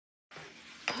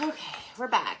Okay, we're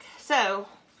back. So,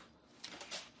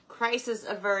 crisis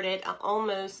averted. I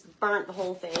almost burnt the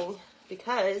whole thing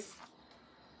because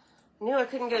I knew I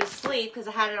couldn't go to sleep because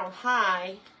I had it on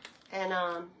high. And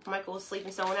Michael was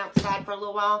sleeping, so I went outside for a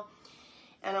little while.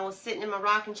 And I was sitting in my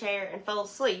rocking chair and fell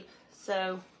asleep.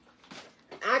 So,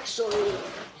 actually,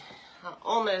 I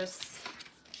almost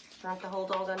burnt the whole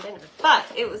doggone dinner. But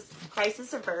it was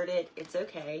crisis averted. It's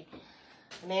okay.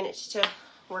 I managed to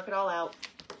work it all out.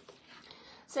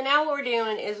 So now what we're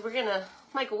doing is we're going to...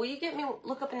 Michael, will you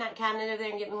look up in that cabinet over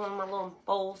there and get me one of my little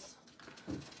bowls?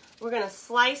 We're going to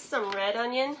slice some red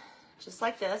onion, just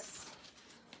like this.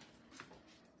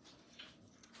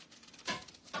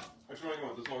 Which one do you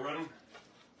want? This little red one?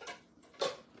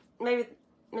 Maybe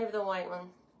the white one.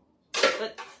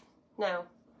 But, no.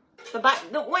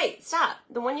 Wait, stop.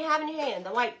 The one you have in your hand, the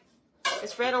white.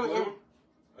 It's red on the end.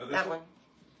 That one.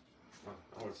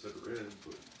 I would have said red,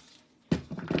 but...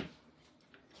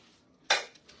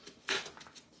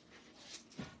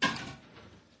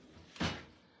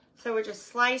 So we're just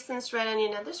slicing this red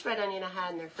onion. Now this red onion I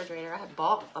had in the refrigerator, I had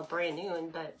bought a brand new one,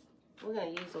 but we're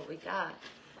going to use what we got.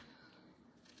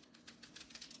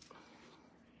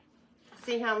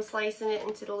 See how I'm slicing it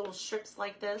into the little strips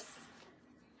like this?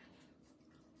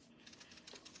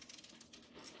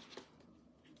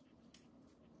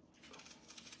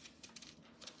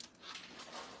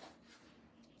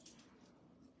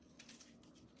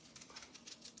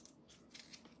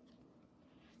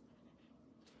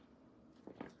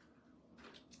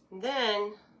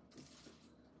 Then,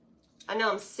 I know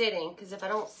I'm sitting, because if I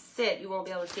don't sit, you won't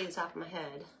be able to see the top of my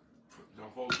head.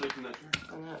 Don't fall asleep in that chair.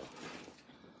 I know.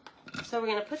 So we're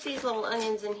going to put these little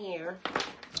onions in here.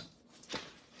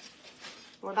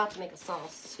 We're about to make a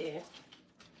sauce, too.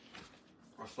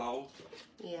 A sauce?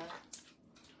 Yeah.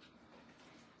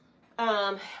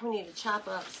 We need to chop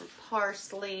up some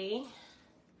parsley.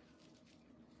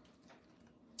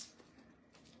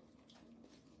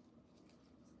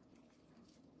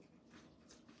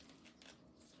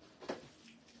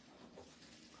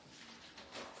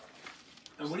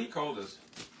 And what do you call this?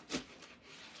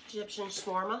 Egyptian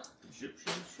shawarma.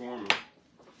 Egyptian shawarma.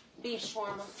 Beef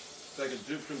shawarma. It's like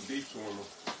Egyptian beef shawarma.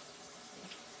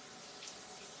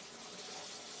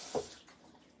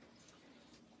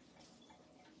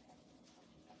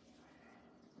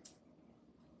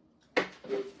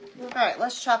 Alright,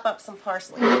 let's chop up some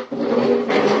parsley.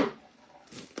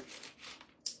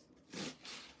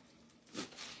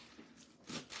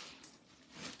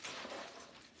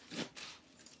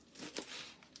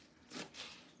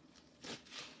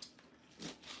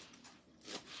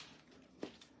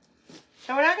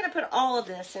 So we're not going to put all of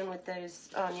this in with those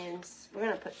onions. We're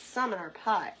going to put some in our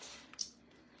pot.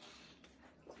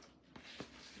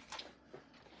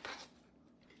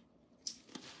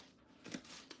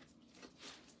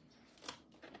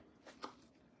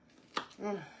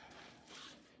 Smells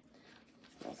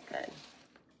good.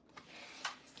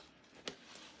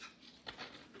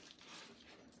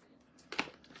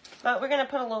 But we're going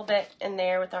to put a little bit in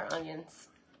there with our onions.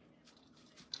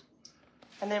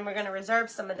 And then we're going to reserve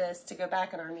some of this to go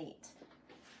back in our meat.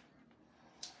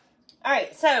 All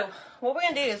right, so what we're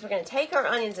going to do is we're going to take our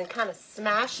onions and kind of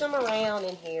smash them around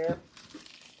in here.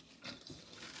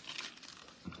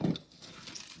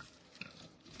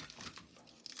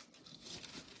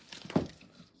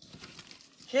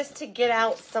 Just to get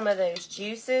out some of those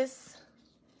juices.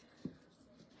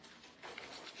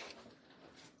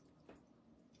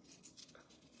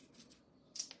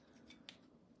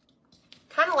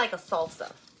 Kind of like a salsa.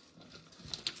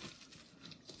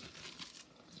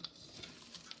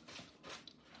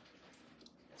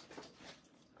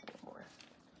 More.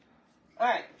 All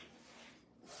right.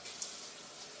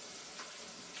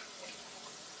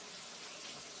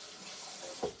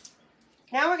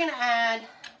 Now we're going to add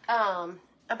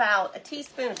about a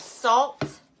teaspoon of salt.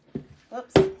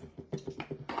 Whoops.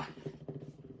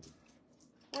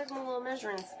 Where's my little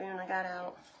measuring spoon I got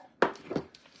out?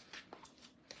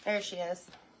 There she is.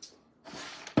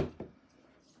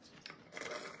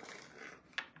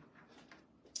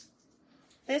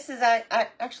 This is,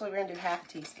 actually we're going to do half a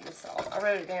teaspoon of salt. I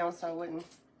wrote it down so I wouldn't.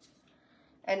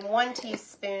 And 1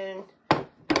 teaspoon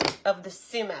of the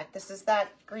sumac. This is that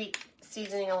Greek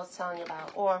seasoning I was telling you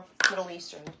about, or Middle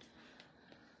Eastern.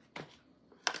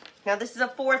 Now this is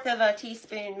 1/4 of a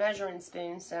teaspoon measuring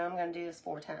spoon, so I'm going to do this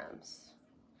 4 times.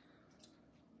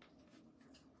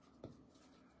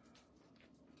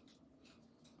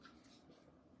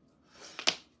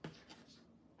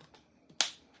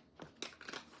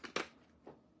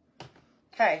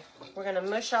 Okay, we're going to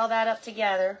mush all that up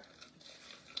together.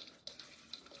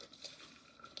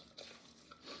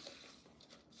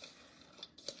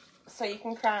 so you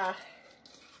can cry.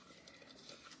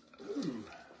 Ooh,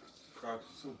 God,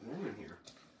 it's so warm in here.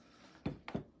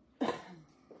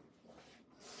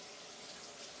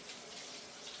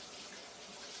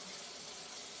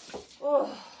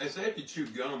 Oh. They say if you chew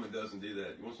gum, it doesn't do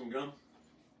that. You want some gum?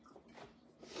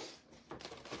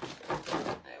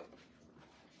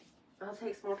 I'll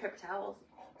take some more paper towels.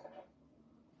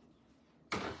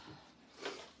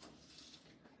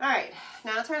 Alright,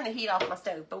 now I'll turn the heat off my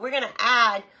stove, but we're going to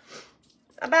add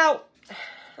about,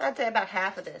 I'd say about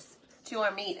half of this to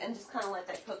our meat and just kind of let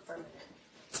that cook for a minute.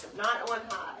 Not on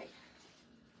high.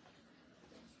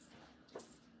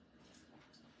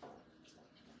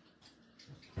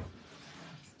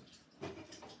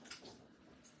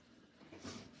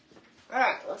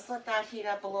 Alright, let's let that heat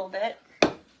up a little bit.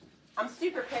 I'm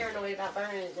super paranoid about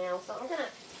burning it now, so I'm going to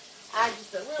add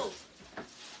just a little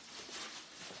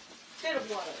bit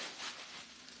of water.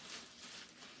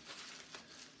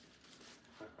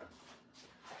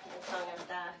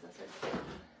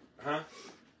 Huh?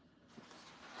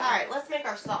 Alright, let's make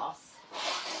our sauce.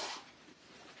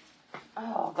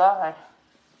 Oh, God.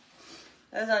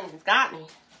 Those onions got me.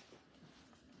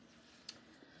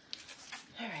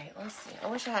 Alright, let's see. I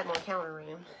wish I had more counter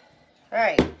room.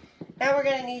 Alright, now we're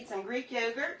going to need some Greek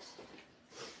yogurt,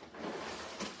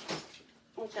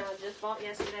 which I just bought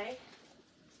yesterday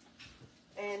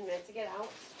and meant to get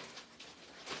out.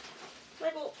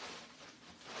 Michael,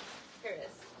 here it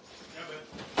is.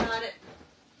 Got it.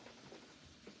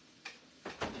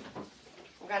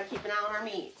 We've got to keep an eye on our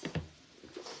meat.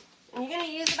 And you're going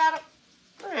to use about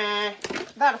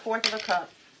a fourth of a cup.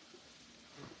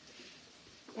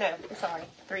 No, I'm sorry,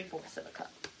 3/4 of a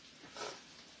cup.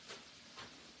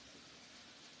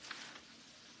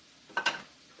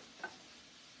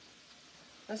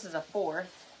 This is a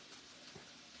fourth.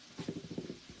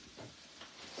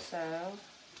 So,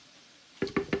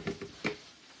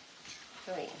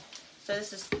 3. So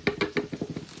this is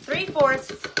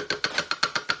 3/4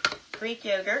 Greek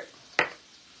yogurt.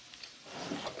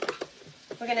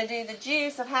 We're going to do the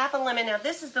juice of half a lemon. Now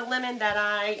this is the lemon that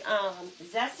I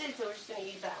zested, so we're just going to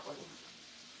use that one.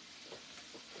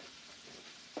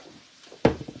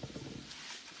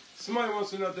 Somebody wants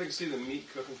to know if they can see the meat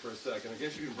cooking for a second. I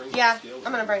guess you can bring Yeah, the skills.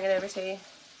 I'm going to bring it over to you.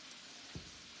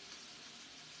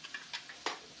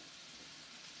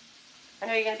 I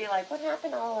know you're going to be like, what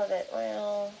happened to all of it?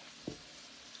 Well,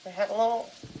 I had a little,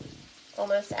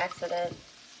 almost accident.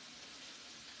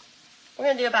 We're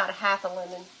going to do about a half a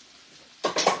lemon.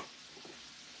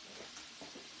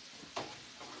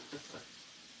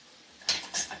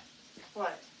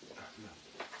 What?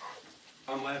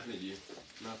 No. I'm laughing at you.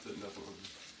 Not that nothing.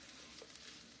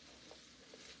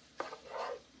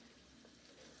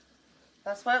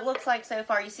 That's what it looks like so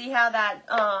far. You see how that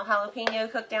jalapeno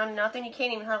cooked down to nothing? You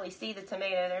can't even hardly see the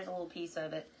tomato. There's a little piece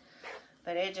of it.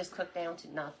 But it just cooked down to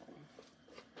nothing.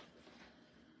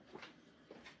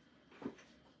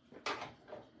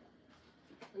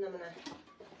 And I'm going to,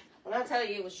 when I tell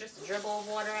you it was just a dribble of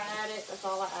water I added, that's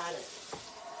all I added.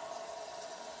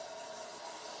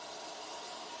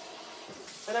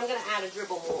 But I'm going to add a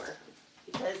dribble more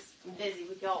because I'm busy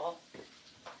with y'all.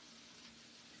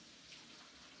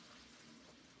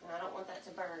 I don't want that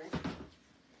to burn.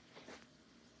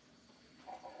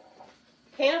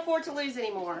 Can't afford to lose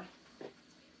anymore.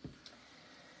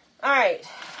 Alright,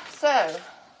 so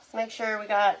let's make sure we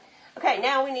got... Okay,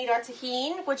 now we need our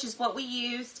tahini, which is what we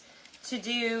used to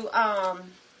do our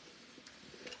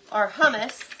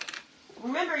hummus.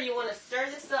 Remember, you want to stir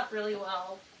this up really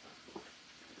well.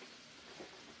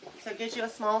 So get you a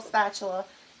small spatula.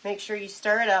 Make sure you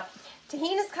stir it up.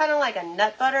 Tahini is kind of like a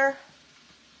nut butter,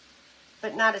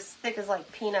 but not as thick as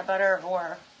like peanut butter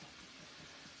or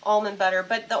almond butter.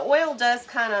 But the oil does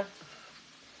kind of,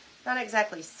 not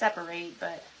exactly separate,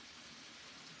 but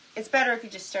it's better if you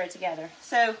just stir it together.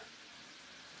 So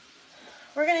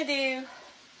we're going to do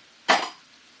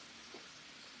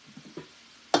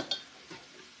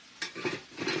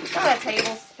about a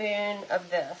tablespoon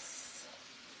of this.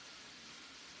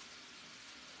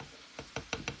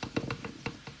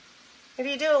 If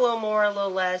you do a little more, a little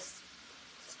less,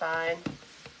 it's fine.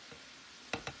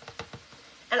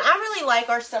 And I really like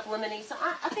our stuff lemony, so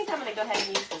I think I'm going to go ahead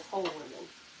and use this whole lemon.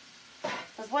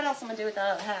 Because what else am I going to do with the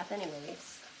other half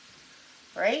anyways?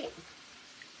 Right?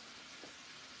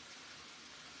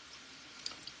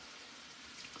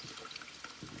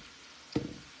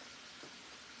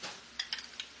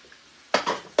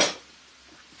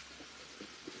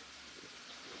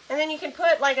 And then you can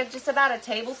put like just about a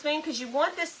tablespoon because you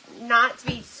want this not to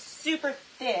be super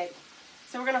thick.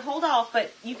 So we're going to hold off,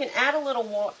 but you can add a little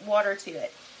water to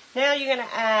it. Now you're going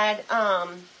to add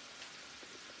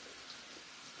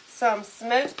some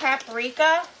smoked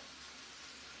paprika.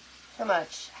 How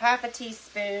much? Half a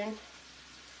teaspoon.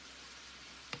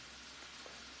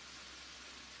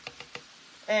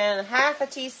 And half a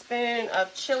teaspoon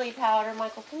of chili powder.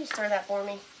 Michael, can you stir that for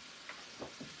me?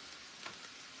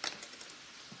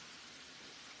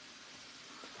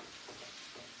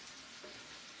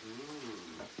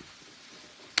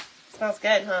 Smells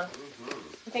good, huh?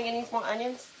 You think it needs more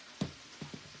onions?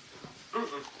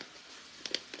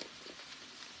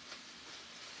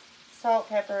 Salt,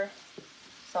 pepper,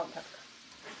 salt, pepper.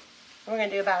 We're going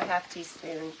to do about a half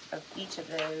teaspoon of each of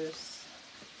those.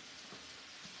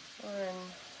 1,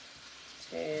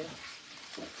 2.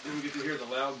 Didn't get to hear the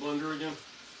loud blender again?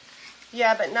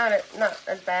 Yeah, but not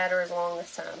as bad or as long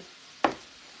this time.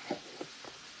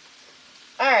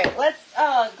 All right, let's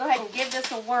go ahead and give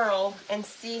this a whirl and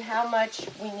see how much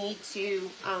we need to,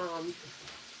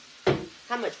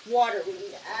 how much water we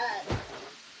need to add.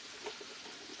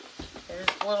 There's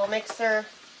a little mixer.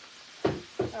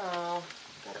 Oh,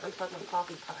 gotta unplug my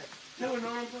coffee pot. No, no,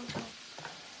 no.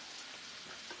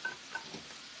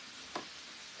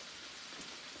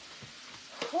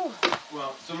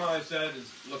 Well, somebody said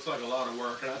it looks like a lot of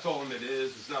work, and I told them it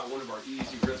is. It's not one of our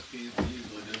easy recipes we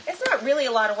usually do. It's not really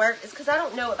a lot of work. It's because I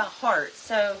don't know about heart,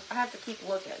 so I have to keep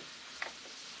looking.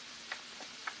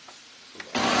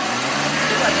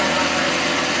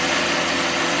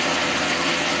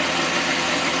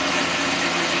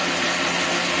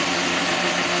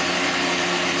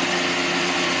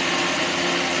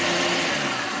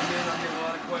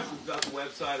 About the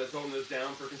website. I told them it's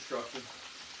down for construction.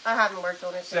 I haven't worked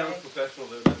on it today. Sounds professional,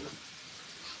 though, doesn't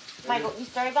it? Michael, you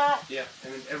started that? Yeah,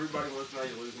 and then everybody wants to know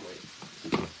you're losing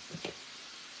weight.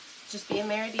 Just being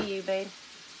married to you, babe.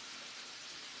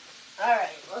 All right,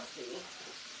 let's see.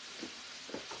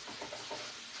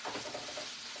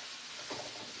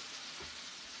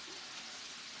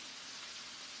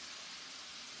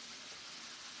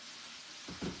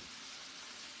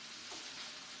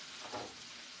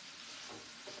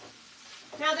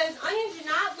 Now those onions,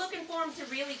 you're not looking for them to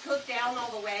really cook down all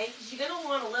the way because you're going to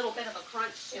want a little bit of a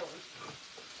crunch to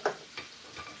them.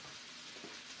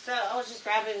 So I was just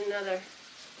grabbing another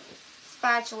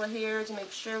spatula here to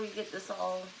make sure we get this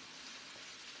all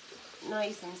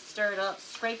nice and stirred up,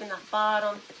 scraping that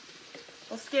bottom.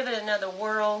 Let's give it another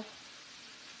whirl.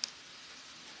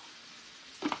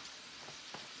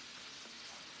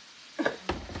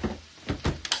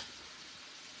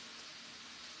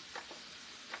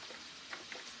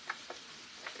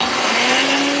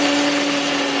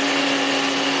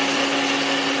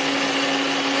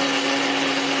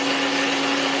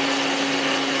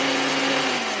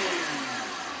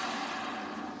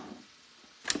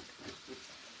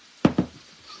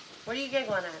 What are you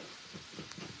giggling at?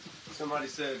 Somebody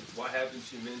said, why haven't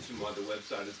she mentioned why the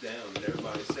website is down? And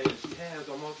everybody's saying she has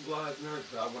on multiple lives and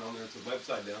everything. I went on there, it's the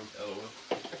website down, LOL.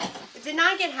 It did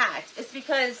not get hacked. It's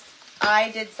because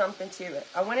I did something to it.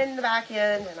 I went in the back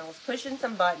end and I was pushing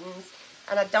some buttons,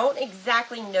 and I don't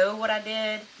exactly know what I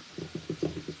did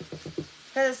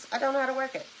because I don't know how to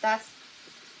work it. That's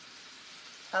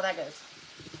how that goes.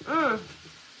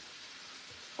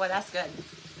 Boy, that's good.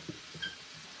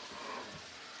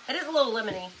 It is a little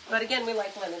lemony, but again, we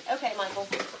like lemon. Okay, Michael.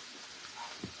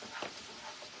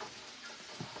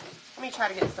 Let me try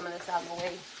to get some of this out of the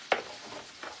way.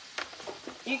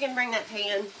 You can bring that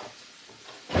pan.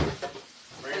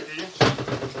 Bring it to you?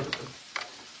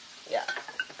 Yeah.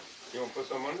 You want to put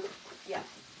some under it? Yeah.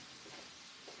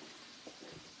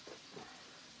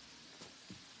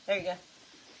 There you go.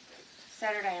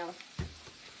 Set her down.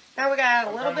 Now we got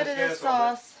a little bit of this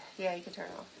sauce. Yeah, you can turn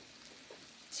it off.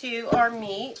 To our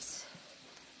meat.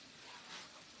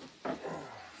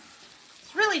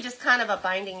 It's really just kind of a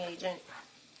binding agent.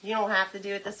 You don't have to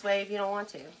do it this way if you don't want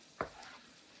to.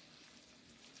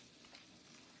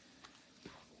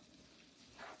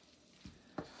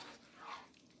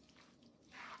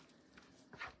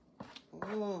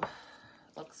 Ooh,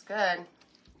 looks good.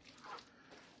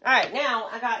 All right, now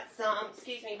I got some,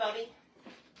 excuse me, Bubby.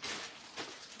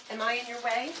 Am I in your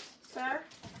way, sir?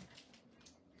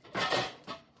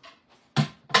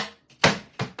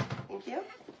 Thank you.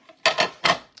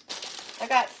 I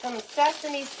got some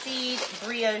sesame seed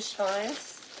brioche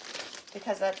buns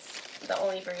because that's the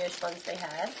only brioche buns they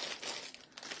had.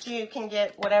 You can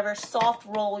get whatever soft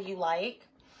roll you like.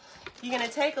 You're going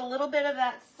to take a little bit of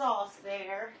that sauce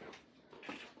there,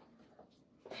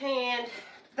 and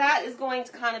that is going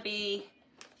to kind of be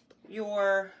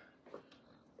your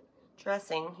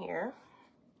dressing here.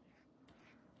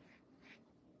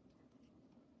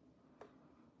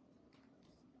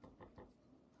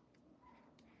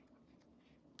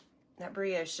 That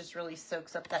brioche just really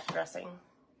soaks up that dressing.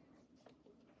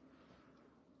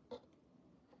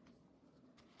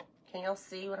 Can y'all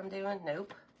see what I'm doing?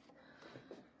 Nope.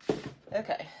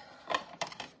 Okay.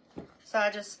 So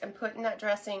I just am putting that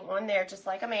dressing on there just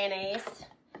like a mayonnaise.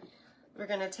 We're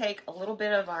going to take a little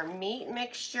bit of our meat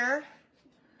mixture,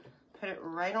 put it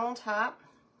right on top.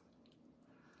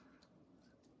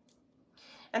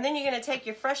 And then you're going to take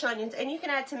your fresh onions, and you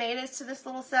can add tomatoes to this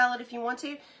little salad if you want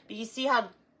to. But you see how,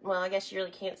 well, I guess you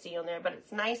really can't see on there, but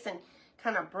it's nice and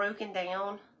kind of broken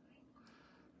down.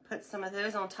 Put some of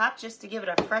those on top just to give it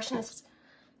a freshness.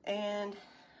 And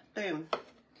boom.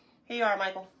 Here you are,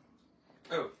 Michael.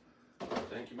 Oh,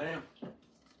 thank you, ma'am.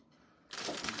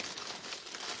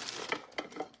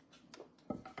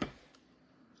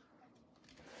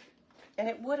 And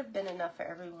it would have been enough for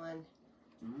everyone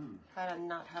had I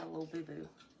not had a little boo-boo.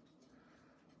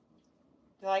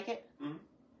 You like it?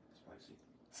 Spicy.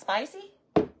 Spicy?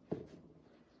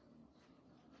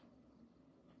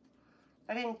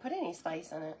 I didn't put any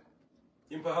spice in it.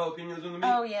 You can put jalapenos in the meat?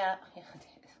 Oh, yeah. Yeah, I did.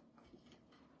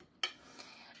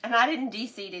 And I didn't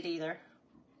de-seed it either.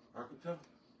 I could tell.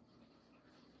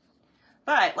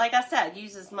 But, like I said,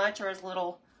 use as much or as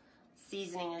little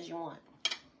seasoning as you want.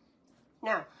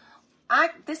 Now,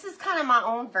 this is kind of my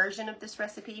own version of this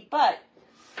recipe, but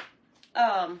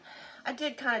I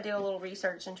did kind of do a little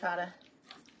research and try to,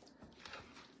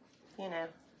 you know.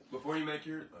 Before you make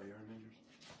yours, oh, you already made yours?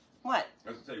 What?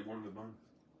 I was going to say warm the bun.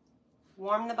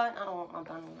 Warm the bun? I don't want my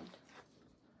bun warmed.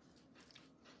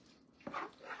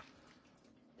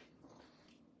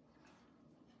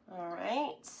 All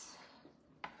right.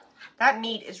 That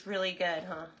meat is really good,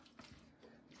 huh?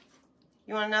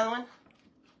 You want another one?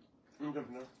 I'm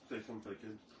jumping up. Say something for the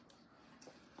kids.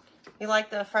 You like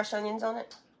the fresh onions on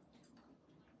it?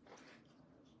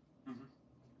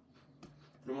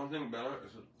 The one thing about it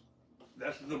is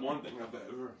that's the one thing I've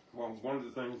ever, well, one of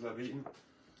the things I've eaten.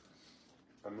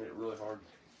 I made it really hard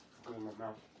to put in my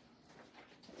mouth.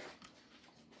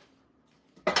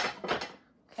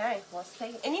 Okay, let's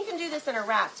take it. And you can do this in a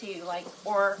wrap too, like,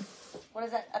 or what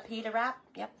is that, a pita wrap?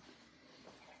 Yep.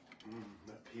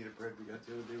 That pita bread we got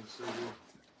the other day was so good.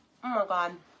 Oh my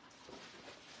God.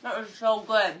 That was so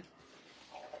good.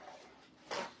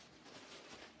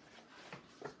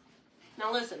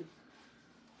 Now listen.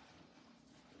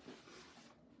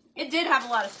 It did have a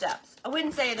lot of steps. I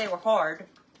wouldn't say they were hard.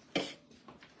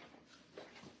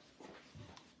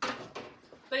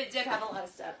 But it did have a lot of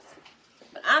steps.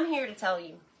 But I'm here to tell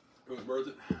you. It was worth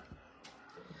it.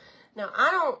 Now, I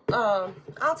don't,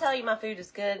 I'll tell you my food is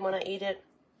good when I eat it.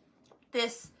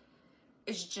 This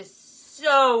is just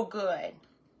so good.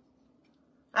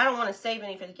 I don't want to save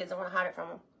any for the kids. I want to hide it from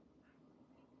them.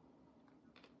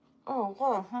 Oh,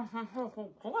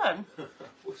 good.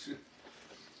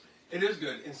 It is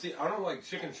good. And see, I don't like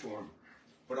chicken shawarma,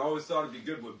 but I always thought it'd be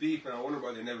good with beef, and I wonder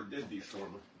why they never did beef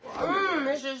shawarma. Well,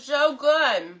 this is so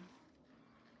good.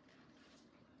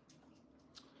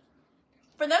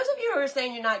 For those of you who are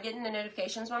saying you're not getting the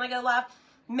notifications when I go live,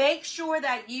 make sure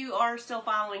that you are still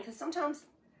following, because sometimes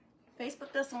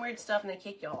Facebook does some weird stuff and they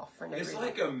kick you off for no reason. It's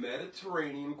like a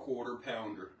Mediterranean quarter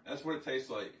pounder. That's what it tastes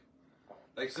like.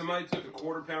 Like somebody took a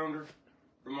quarter pounder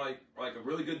from like a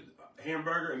really good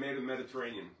hamburger and made it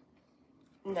Mediterranean.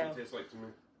 That's what it tastes like to me.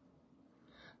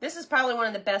 This is probably one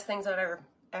of the best things I've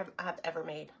ever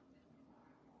made.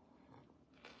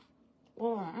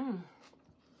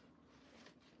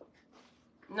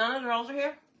 None of the girls are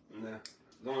here? Nah.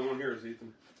 The only one here is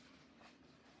Ethan.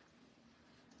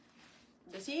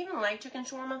 Does he even like chicken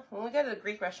shawarma? When we go to the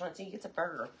Greek restaurants, he gets a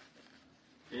burger.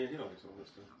 Yeah, he likes all this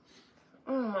stuff.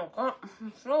 Oh my God,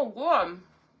 it's so good.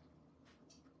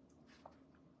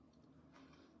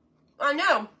 I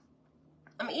know.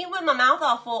 I'm eating with my mouth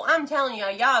all full. I'm telling you,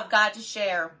 y'all have got to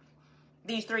share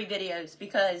these 3 videos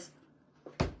because,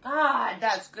 God,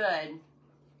 that's good.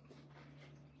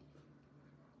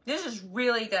 This is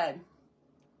really good.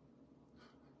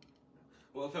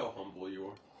 Well, how humble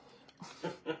you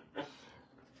are.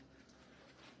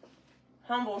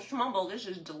 Humble schmumble, this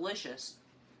is delicious.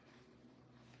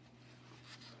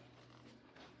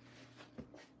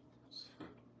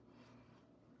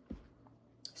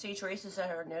 See, Teresa said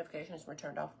her notifications were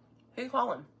turned off. Who you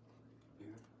calling?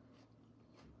 Yeah.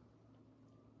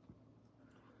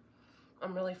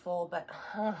 I'm really full, but...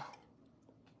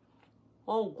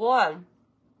 Oh, good.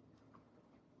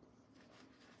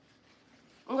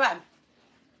 Okay.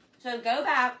 So go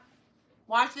back,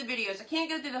 watch the videos. I can't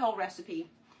go through the whole recipe.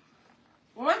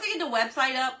 Once I get the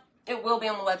website up, it will be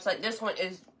on the website. This one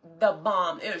is the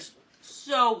bomb. It is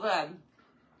so good.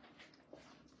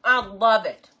 I love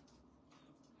it.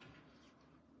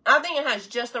 I think it has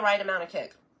just the right amount of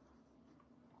kick.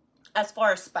 As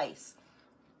far as spice.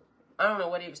 I don't know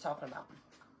what he was talking about.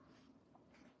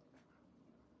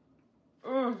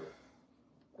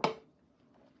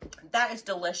 That is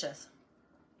delicious.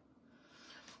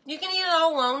 You can eat it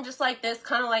all alone, just like this,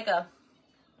 kind of like a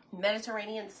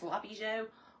Mediterranean sloppy joe.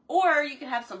 Or you can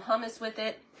have some hummus with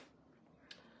it.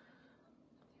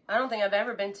 I don't think I've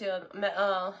ever been to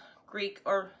a Greek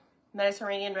or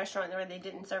Mediterranean restaurant where they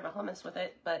didn't serve a hummus with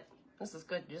it, but this is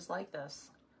good just like this.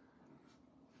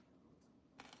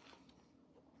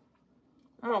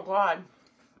 Oh, God.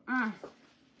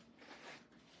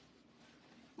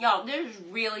 Y'all, this is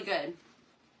really good.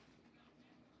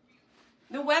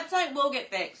 The website will get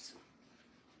fixed.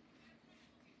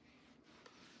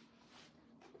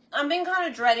 I've been kind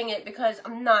of dreading it because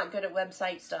I'm not good at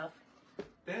website stuff.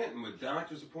 That and with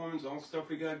doctor's appointments, all the stuff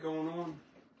we got going on.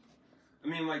 I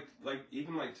mean, like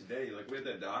even like today, like we had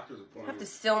that doctor's I appointment. have to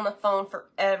sit on the phone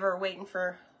forever waiting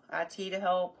for IT to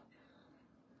help.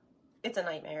 It's a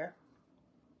nightmare.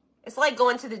 It's like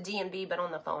going to the DMV but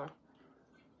on the phone.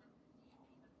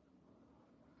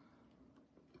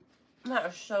 That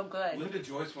is so good. Linda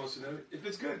Joyce wants to know if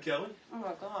it's good, Kelly. Oh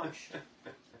my gosh.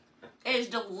 It is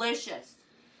delicious.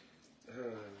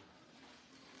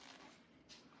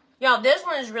 Y'all, this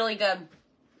one is really good.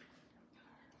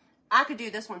 I could do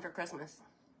this one for Christmas.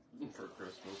 For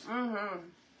Christmas. Mm-hmm.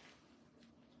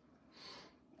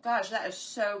 Gosh, that is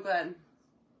so good.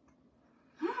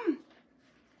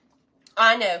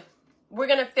 I know. We're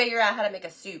going to figure out how to make a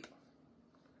soup.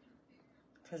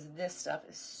 Because this stuff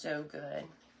is so good.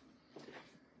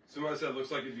 Somebody said it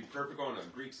looks like it'd be perfect on a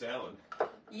Greek salad.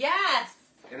 Yes!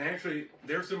 And actually,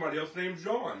 there's somebody else named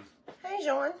John. Hey,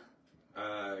 John.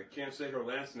 Can't say her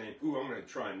last name. Ooh, I'm going to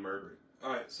try and murder it.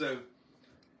 All right, so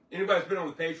anybody that's been on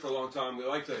the page for a long time, we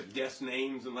like to guess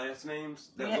names and last names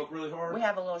that look really hard. We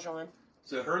have a little John.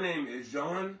 So her name is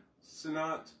Jean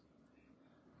Sinat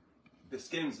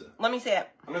Biskenza. Let me see it.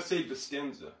 I'm going to say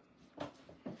Biskenza.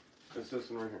 It's this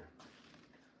one right here.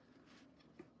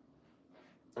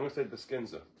 I'm going to say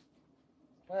Biskenza.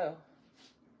 Whoa.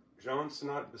 Jean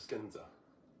Sinat Biskenza.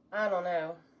 I don't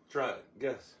know. Try it.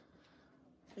 Guess.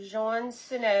 Jean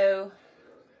Sino.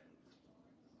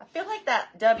 I feel like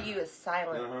that W is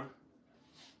silent. Uh-huh.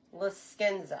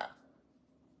 Laskenza.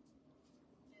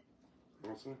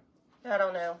 Munson? I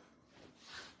don't know.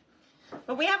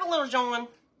 But we have a little Jean.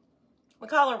 We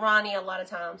call her Ronnie a lot of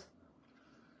times.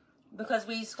 Because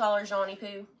we used to call her Johnny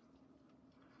Poo.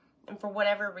 And for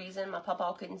whatever reason, my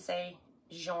papa couldn't say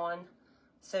Jean.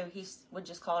 So he would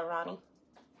just call her Ronnie.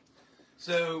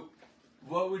 So,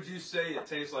 what would you say it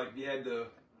tastes like if you had to,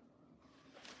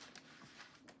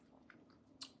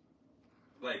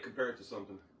 like, compare it to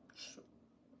something?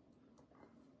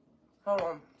 Hold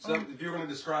on. If you were going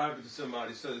to describe it to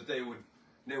somebody so that they would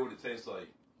know what it tastes like.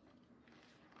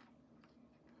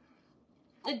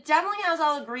 It definitely has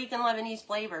all the Greek and Lebanese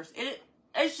flavors.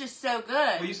 It's just so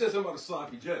good. Well, you said something about a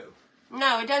sloppy Joe.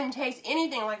 No, it doesn't taste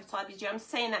anything like a sloppy Joe. I'm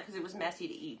saying that because it was messy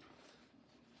to eat.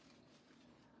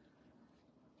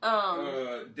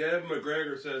 Deb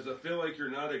McGregor says, I feel like you're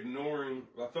ignoring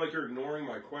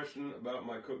my question about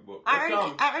my cookbook. I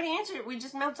already answered it. We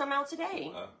just milked some out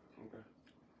today. Okay.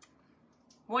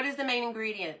 What is the main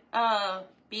ingredient?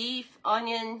 Beef,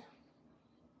 onion.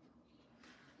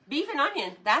 Beef and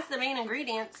onion. That's the main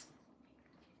ingredients.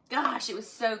 Gosh, it was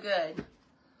so good.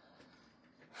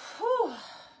 Whew.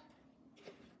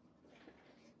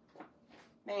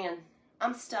 Man,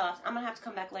 I'm stuffed. I'm going to have to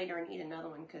come back later and eat another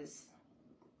one because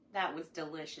that was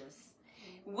delicious.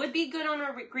 Would be good on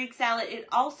a Greek salad. It'd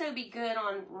also be good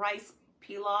on rice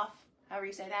pilaf, however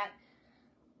you say that.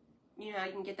 You know how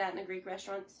you can get that in the Greek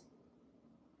restaurants?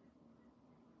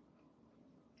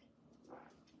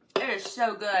 It is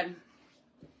so good.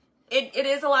 It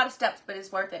is a lot of steps, but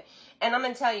it's worth it. And I'm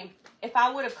going to tell you, if I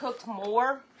would have cooked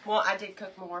more, well, I did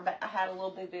cook more, but I had a little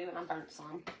boo-boo and I burnt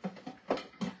some.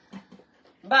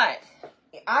 But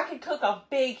I could cook a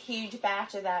big, huge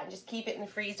batch of that and just keep it in the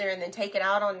freezer and then take it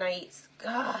out on nights.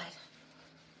 God.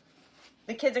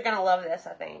 The kids are going to love this,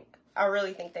 I think. I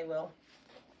really think they will.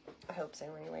 I hope so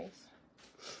anyways.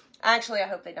 Actually, I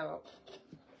hope they don't.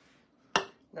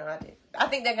 No, I do. I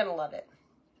think they're going to love it.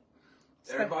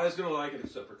 Everybody's going to like it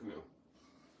except for Camille.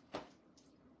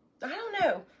 I don't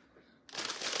know.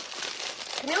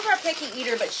 Camille's our picky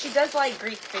eater, but she does like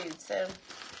Greek food, so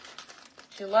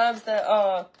she loves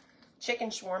the chicken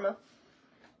shawarma.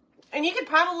 And you could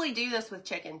probably do this with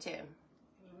chicken, too.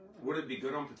 Would it be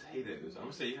good on potatoes? I'm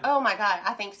going to say yeah. Oh, my God.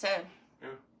 I think so. Yeah.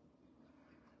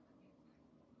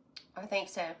 I think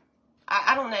so.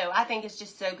 I don't know. I think it's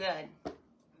just so good.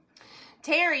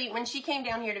 Terry, when she came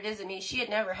down here to visit me, she had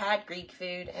never had Greek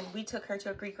food, and we took her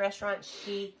to a Greek restaurant.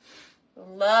 She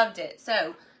loved it.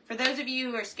 So, for those of you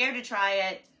who are scared to try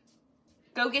it,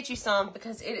 go get you some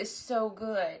because it is so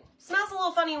good. It smells a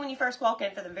little funny when you first walk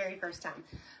in for the very first time.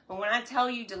 But when I tell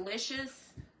you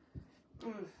delicious,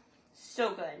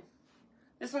 so good.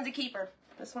 This one's a keeper.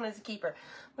 This one is a keeper.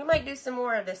 We might do some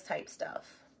more of this type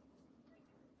stuff.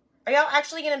 Are y'all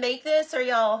actually going to make this? Or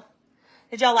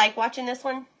did y'all like watching this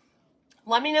one?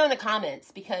 Let me know in the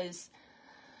comments because,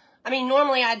 I mean,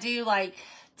 normally I do like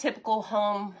typical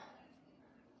home,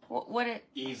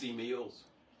 easy meals.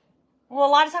 Well,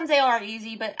 a lot of times they are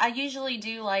easy, but I usually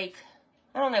do like,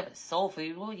 I don't know if it's soul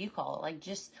food. What would you call it? Like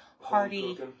just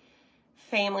hearty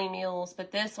family meals.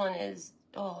 But this one is,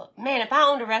 oh man, if I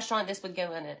owned a restaurant, this would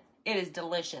go in it. It is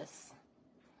delicious.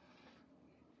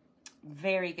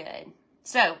 Very good.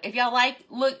 So, if y'all like,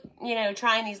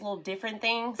 trying these little different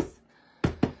things.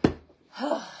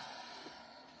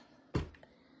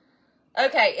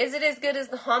 Okay, is it as good as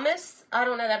the hummus? I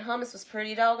don't know, that hummus was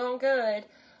pretty doggone good.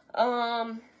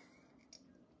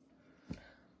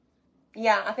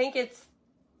 Yeah, I think it's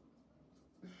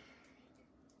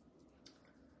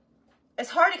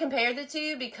hard to compare the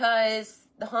two because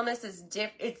the hummus is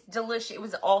it's delicious. It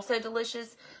was also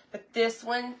delicious, but this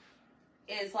one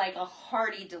is like a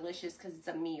hearty delicious because it's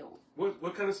a meal.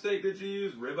 What kind of steak did you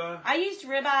use? Ribeye? I used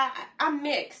ribeye. I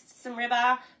mixed some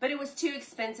ribeye, but it was too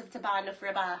expensive to buy enough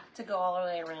ribeye to go all the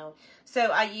way around.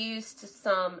 So I used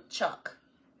some chuck.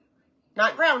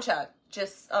 Not ground chuck,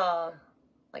 just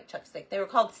like chuck steak. They were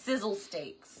called sizzle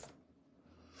steaks.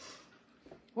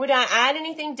 Would I add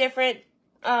anything different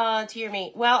to your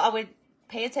meat? Well, I would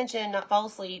pay attention, not fall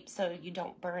asleep, so you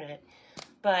don't burn it.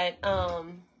 But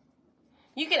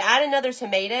you could add another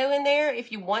tomato in there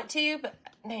if you want to, but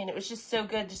man, it was just so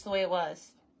good just the way it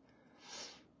was.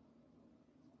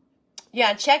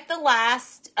 Yeah, check the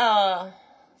last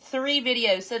 3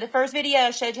 videos. So the first video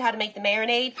I showed you how to make the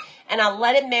marinade, and I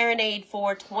let it marinate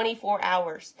for 24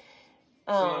 hours.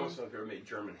 Someone was ever made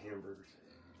German hamburgers.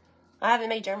 I haven't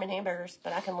made German hamburgers,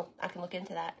 but I can look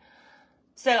into that.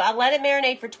 So I let it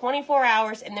marinate for 24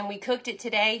 hours, and then we cooked it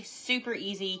today. Super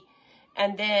easy.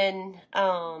 And then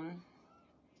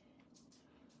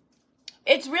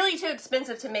it's really too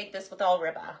expensive to make this with all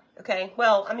ribeye. Okay?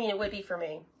 Well, I mean, it would be for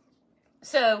me.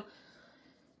 So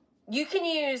you can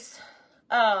use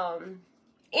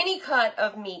any cut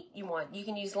of meat you want. You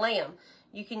can use lamb.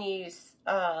 You can use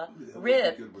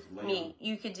rib meat.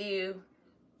 You could do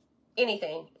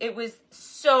anything. It was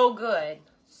so good.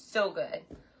 So good.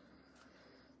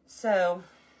 So,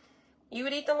 you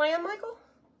would eat the lamb, Michael?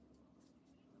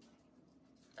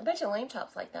 I bet you lamb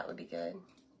chops like that would be good.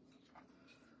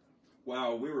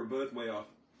 Wow, we were both way off.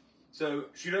 So,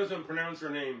 she doesn't pronounce her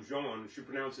name Jean. She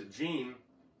pronounces it Jean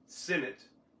Sinnott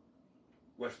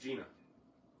West Gina.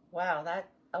 Wow,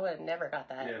 I would have never got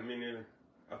that. Yeah, me neither.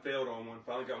 I failed on one.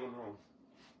 Finally got one wrong.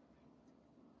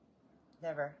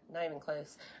 Never. Not even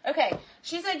close. Okay.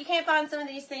 She said you can't find some of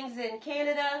these things in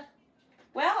Canada.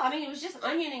 Well, I mean, it was just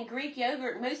onion and Greek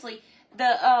yogurt mostly.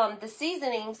 The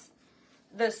seasonings,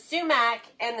 the sumac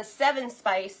and the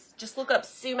 7-spice. Just look up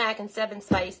sumac and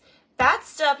 7-spice. That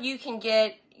stuff you can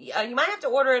get. You might have to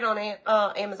order it on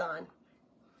Amazon.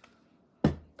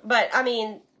 But, I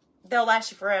mean, they'll last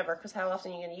you forever because how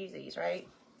often are you going to use these, right?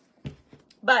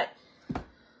 But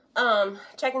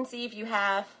check and see if you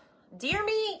have deer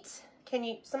meat.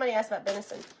 Somebody asked about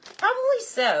venison. Probably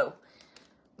so.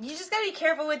 You just gotta be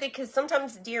careful with it because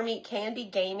sometimes deer meat can be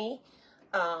gamey.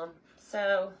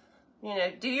 So,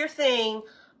 do your thing.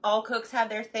 All cooks have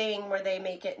their thing where they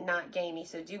make it not gamey.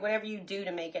 So do whatever you do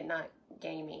to make it not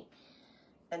gamey.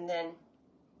 And then,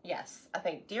 yes, I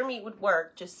think deer meat would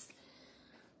work. Just,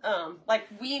 like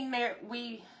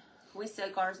we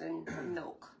soak ours in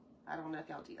milk. I don't know if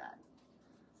y'all do that.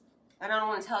 I don't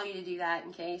want to tell you to do that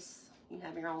in case you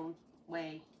have your own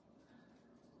way.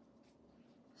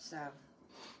 So,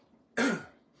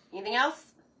 anything else?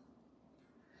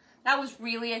 That was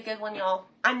really a good one, y'all.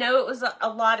 I know it was a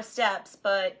lot of steps,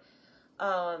 but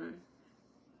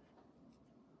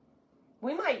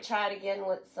we might try it again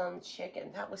with some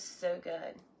chicken. That was so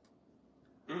good.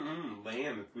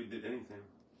 Lamb if we did anything.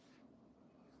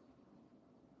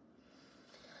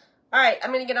 All right,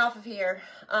 I'm going to get off of here.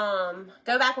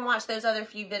 Go back and watch those other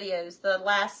few videos, the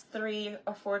last 3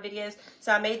 or 4 videos.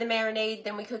 So I made the marinade,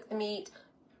 then we cooked the meat,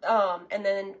 and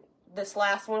then this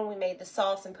last one we made the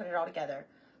sauce and put it all together.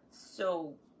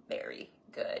 So very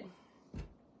good.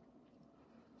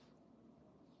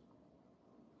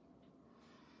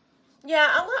 Yeah,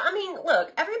 I mean,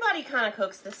 look, everybody kind of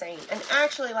cooks the same. And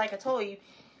actually, like I told you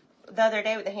the other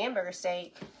day with the hamburger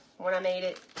steak, when I made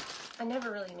it. I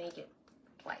never really make it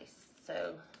twice,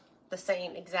 so the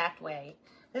same exact way.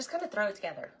 I just kind of throw it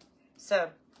together. So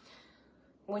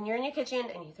when you're in your kitchen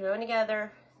and you throw it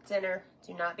together dinner,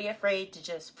 do not be afraid to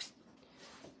just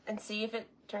and see if it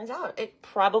turns out. It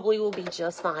probably will be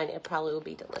just fine. It probably will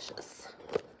be delicious.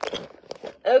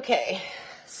 Okay,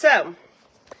 so I'm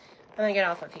gonna get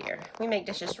off of here. We make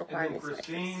dishes requiring these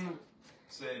Christine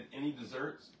said, any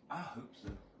desserts? I hope so.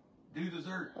 Do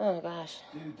dessert. Oh gosh.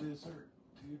 Do dessert.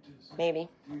 Do dessert. Maybe.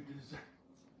 Do dessert.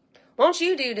 Won't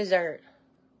you do dessert?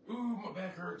 Ooh, my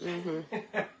back hurts. We've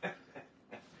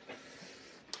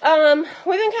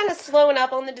been kind of slowing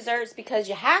up on the desserts because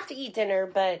you have to eat dinner,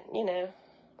 but, you know,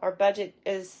 our budget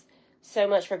is so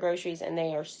much for groceries, and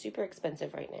they are super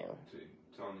expensive right now.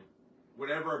 Tell me.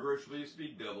 Whatever our grocery used to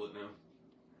be, double it now.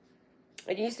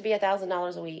 It used to be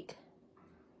 $1,000 a week.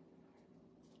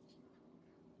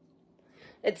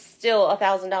 It's still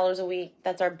 $1,000 a week.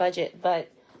 That's our budget, but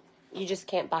you just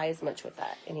can't buy as much with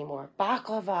that anymore.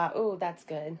 Baklava. Ooh, that's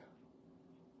good.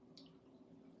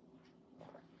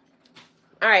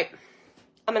 All right.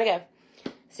 I'm going to go.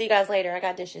 See you guys later. I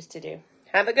got dishes to do.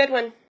 Have a good one.